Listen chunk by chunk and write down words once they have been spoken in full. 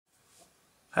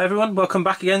Hi everyone, welcome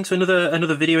back again to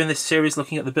another video in this series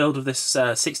looking at the build of this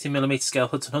 16mm scale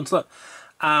Hudson Hunslet.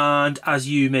 And as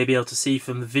you may be able to see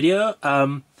from the video,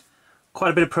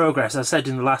 quite a bit of progress. As I said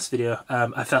in the last video,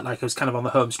 I felt like I was kind of on the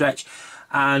home stretch,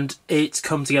 and it's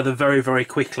come together very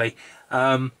quickly.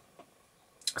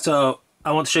 So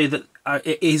I want to show you that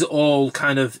it is all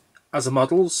kind of as a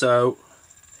model. So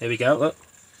here we go, look,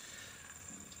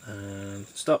 and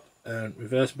stop and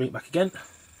reverse, bring it back again.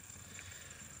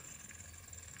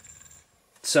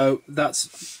 So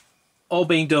that's all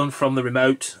being done from the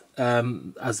remote,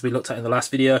 as we looked at in the last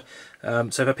video.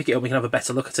 So if I pick it up, we can have a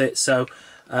better look at it. So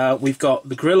we've got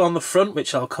the grille on the front,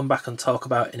 which I'll come back and talk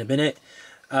about in a minute.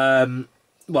 Well,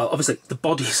 obviously the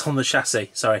body's on the chassis.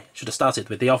 Sorry, should have started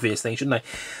with the obvious thing, shouldn't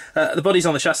I? The body's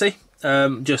on the chassis,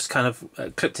 just kind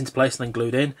of clipped into place and then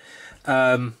glued in.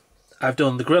 I've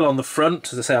done the grille on the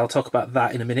front. As I say, I'll talk about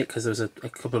that in a minute because there's a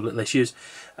couple of little issues.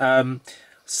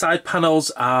 Side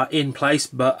panels are in place,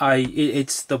 but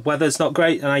it's the weather's not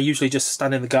great, and I usually just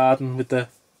stand in the garden with the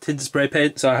tinted spray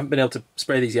paint, so I haven't been able to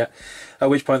spray these yet. At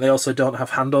which point they also don't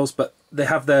have handles, but they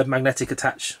have their magnetic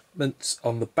attachments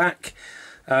on the back,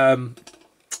 and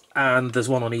there's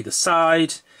one on either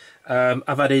side.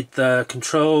 I've added the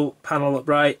control panel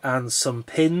upright and some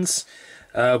pins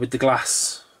with the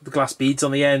glass beads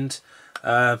on the end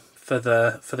for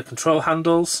the control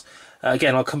handles.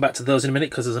 Again, I'll come back to those in a minute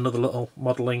because there's another little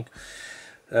modelling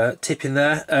tip in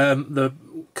there. The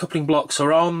coupling blocks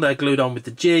are on, they're glued on with the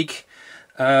jig.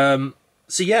 So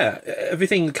yeah,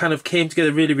 everything kind of came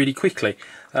together really quickly.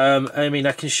 I mean,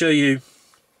 I can show you,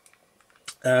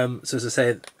 so as I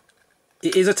said,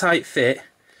 it is a tight fit,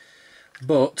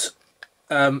 but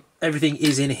everything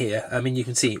is in here. I mean, you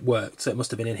can see it worked, so it must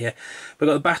have been in here. We've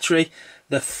got the battery.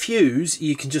 The fuse,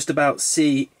 you can just about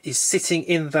see, is sitting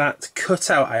in that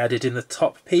cutout I added in the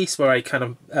top piece where I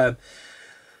kind of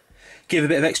give a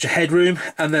bit of extra headroom,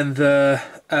 and then the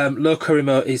loco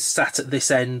remote is sat at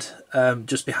this end,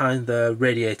 just behind the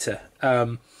radiator.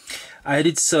 I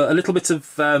added a little bit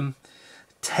of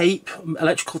tape,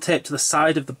 electrical tape to the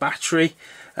side of the battery,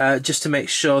 just to make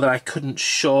sure that I couldn't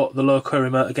short the loco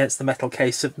remote against the metal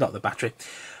case of, not the battery.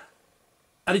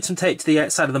 Added some tape to the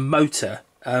outside of the motor,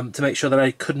 to make sure that I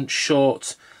couldn't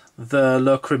short the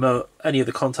loco remote, any of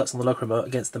the contacts on the loco remote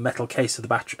against the metal case of the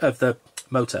battery of the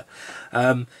motor.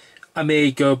 I may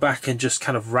go back and just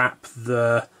kind of wrap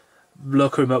the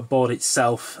loco remote board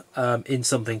itself in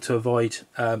something to avoid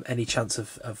any chance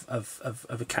of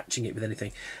catching it with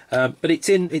anything. But it's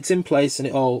in place, and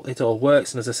it all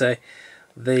works. And as I say,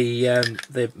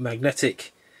 the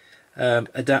magnetic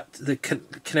the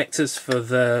connectors for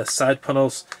the side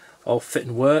panels all fit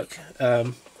and work.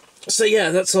 So yeah,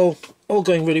 that's all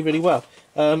going really well.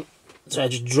 So I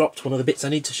just dropped one of the bits I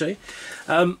need to show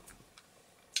you.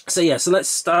 So yeah, so let's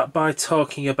start by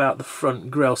talking about the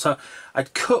front grille. So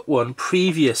I'd cut one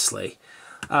previously,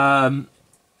 and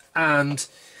I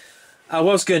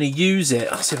was going to use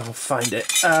it. I'll see if I can find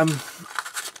it.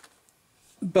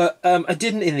 But I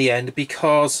didn't in the end,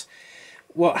 because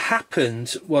what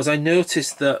happened was I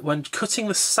noticed that when cutting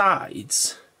the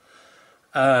sides,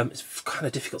 it's kind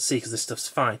of difficult to see because this stuff's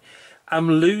fine, I'm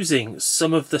losing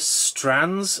some of the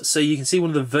strands. So you can see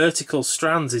one of the vertical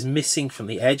strands is missing from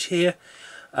the edge here,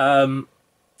 and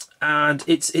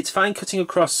it's fine cutting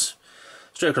across,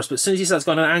 straight across, but as soon as you start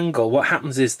going on an angle, what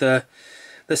happens is the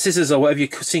scissors or whatever you're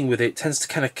cutting with it tends to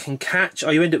kind of can catch,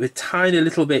 or you end up with tiny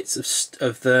little bits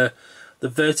of the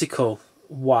vertical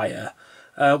wire,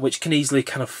 which can easily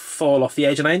kind of fall off the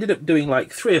edge. And I ended up doing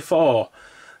like 3 or 4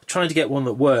 trying to get one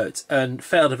that worked, and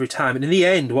failed every time. And in the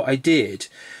end, what I did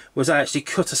was I actually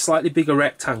cut a slightly bigger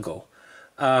rectangle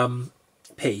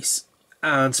piece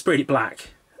and sprayed it black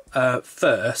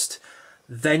first,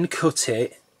 then cut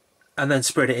it, and then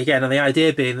sprayed it again. And the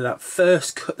idea being that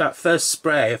that first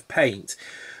spray of paint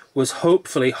was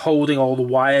hopefully holding all the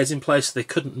wires in place so they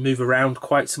couldn't move around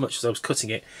quite so much as I was cutting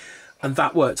it. And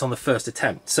that worked on the first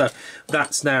attempt. So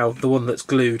that's now the one that's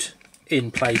glued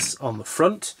in place on the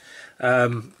front.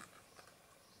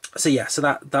 So yeah, so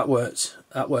that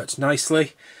worked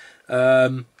nicely.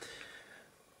 What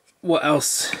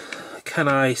else can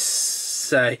I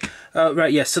say?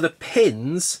 Right, yeah, so the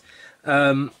pins,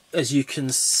 as you can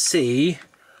see,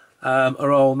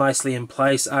 are all nicely in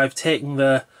place. I've taken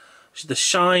the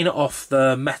shine off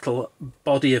the metal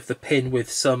body of the pin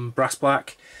with some brass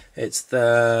black. It's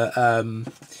this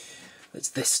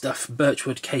stuff,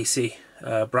 Birchwood Casey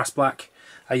brass black.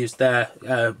 I used their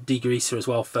degreaser as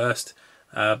well first,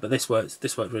 but this worked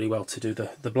really well to do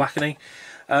the blackening.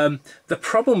 The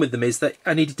problem with them is that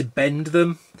I needed to bend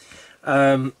them,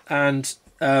 and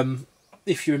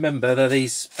if you remember, they're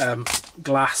these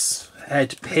glass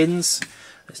head pins.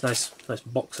 It's nice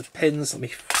box of pins. Let me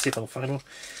see if I can find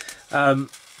one.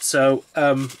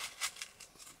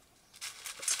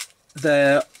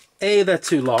 They're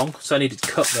too long, so I needed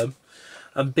to cut them,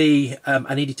 and B,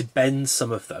 I needed to bend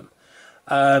some of them.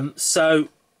 So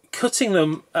cutting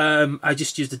them, I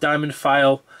just used a diamond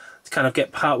file to kind of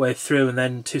get part way through, and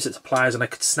then 2 sets of pliers, and I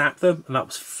could snap them, and that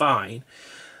was fine.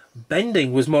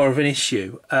 Bending was more of an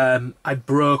issue. I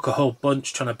broke a whole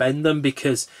bunch trying to bend them,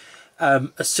 because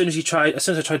as soon as I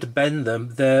tried to bend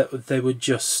them, they would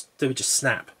just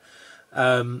snap.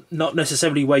 Not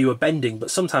necessarily where you were bending,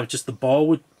 but sometimes just the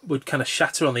ball would kind of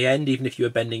shatter on the end, even if you were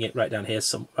bending it right down here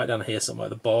somewhere.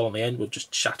 The ball on the end would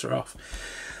just shatter off.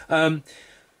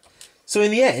 So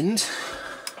in the end,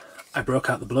 I broke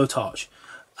out the blowtorch.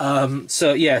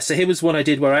 So here was one I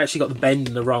did where I actually got the bend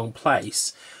in the wrong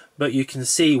place, but you can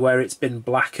see where it's been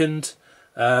blackened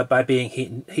by being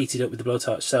heated up with the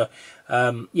blowtorch. So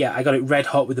I got it red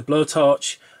hot with the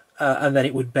blowtorch, and then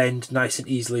it would bend nice and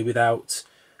easily without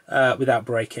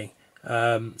breaking.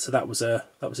 So that was a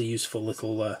useful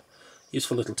little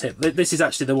tip. This is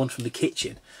actually the one from the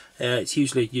kitchen. It's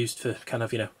usually used for kind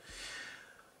of,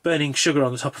 burning sugar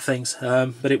on the top of things,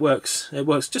 but it works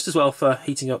just as well for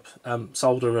heating up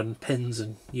solder and pins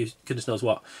and goodness knows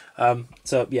what.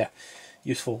 So yeah,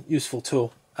 useful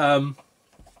tool.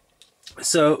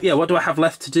 So yeah, what do I have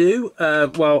left to do?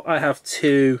 Well, I have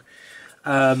to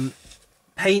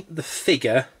paint the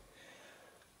figure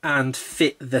and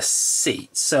fit the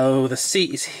seat. So the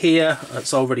seat is here,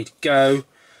 it's all ready to go.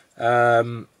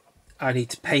 I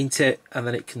need to paint it, and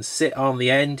then it can sit on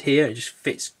the end here. It just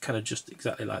fits kind of just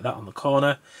exactly like that on the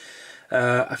corner.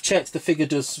 I've checked the figure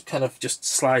does kind of just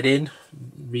slide in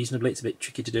reasonably. It's a bit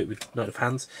tricky to do it with not enough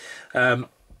hands, but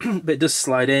it does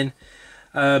slide in.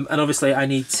 And obviously I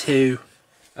need to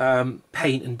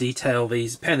paint and detail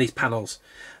these panels.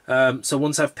 So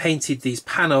once I've painted these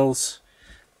panels,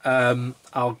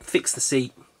 I'll fix the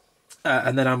seat,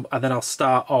 and then I'll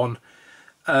start on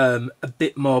a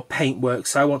bit more paintwork.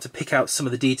 So I want to pick out some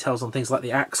of the details on things like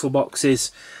the axle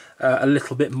boxes a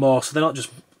little bit more, so they're not just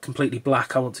completely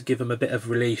black. I want to give them a bit of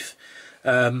relief.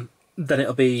 Then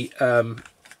it'll be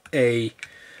a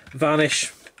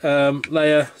varnish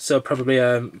layer, so probably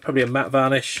a matte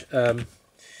varnish.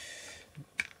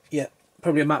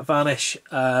 Probably a matte varnish,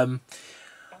 and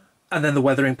then the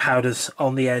weathering powders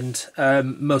on the end,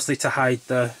 mostly to hide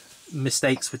the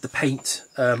mistakes with the paint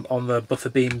on the buffer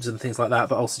beams and things like that,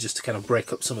 but also just to kind of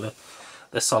break up some of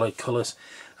the solid colours.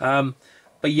 But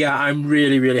yeah, I'm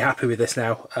really happy with this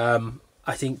now.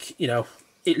 I think,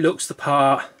 it looks the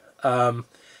part,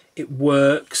 it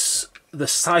works. The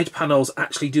side panels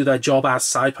actually do their job as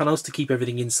side panels to keep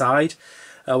everything inside,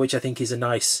 which I think is a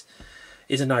nice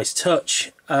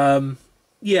touch.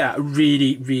 Yeah,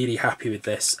 really happy with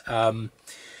this. I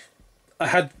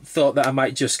had thought that I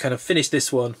might just kind of finish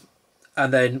this one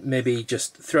and then maybe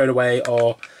just throw it away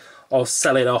or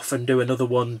sell it off and do another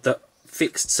one that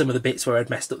fixed some of the bits where I'd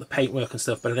messed up the paintwork and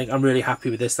stuff, but I think I'm really happy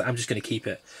with this, that I'm just going to keep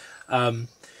it.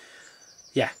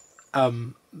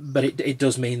 But it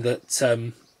does mean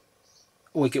that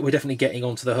we're definitely getting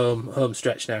onto the home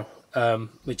stretch now,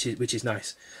 which is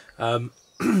nice.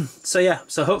 So yeah,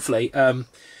 so hopefully, as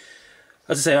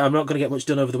I say, I'm not going to get much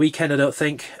done over the weekend, I don't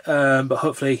think, but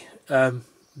hopefully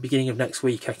beginning of next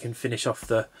week I can finish off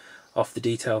the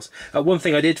details. One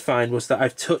thing I did find was that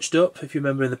I've touched up, if you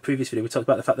remember in the previous video we talked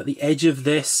about the fact that the edge of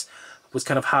this was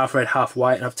kind of half red half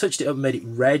white, and I've touched it up and made it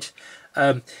red.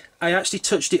 I actually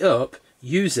touched it up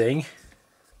using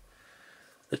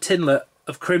the tinlet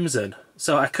of crimson,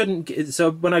 so I couldn't get,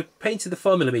 so when I painted the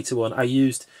 4mm one I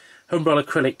used Humbrol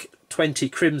Acrylic 20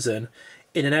 crimson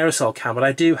in an aerosol can, but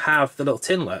I do have the little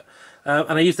tinlet,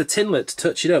 and I used the tinlet to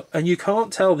touch it up, and you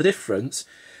can't tell the difference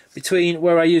between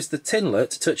where I used the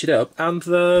tinlet to touch it up and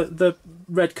the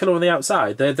red colour on the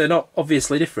outside. They're not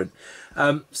obviously different.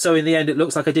 So in the end it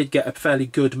looks like I did get a fairly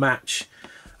good match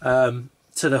to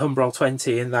the Humbrol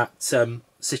 20 in that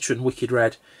Citron Wicked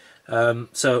Red.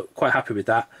 So quite happy with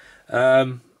that.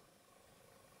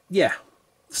 Yeah,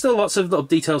 still lots of little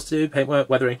details to do, paintwork,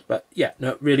 weathering, but yeah,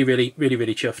 no, really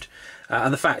chuffed.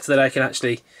 And the fact that I can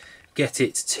actually get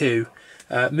it to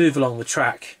move along the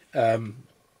track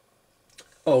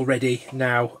already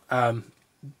now,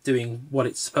 doing what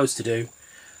it's supposed to do,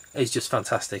 is just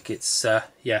fantastic. It's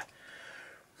yeah,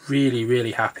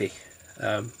 really happy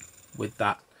with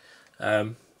that.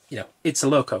 It's a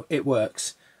Loco, it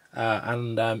works,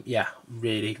 and yeah,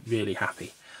 really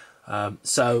happy.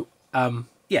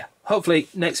 Yeah, hopefully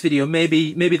next video,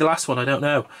 maybe the last one, I don't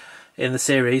know, in the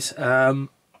series,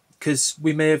 because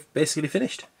we may have basically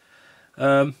finished.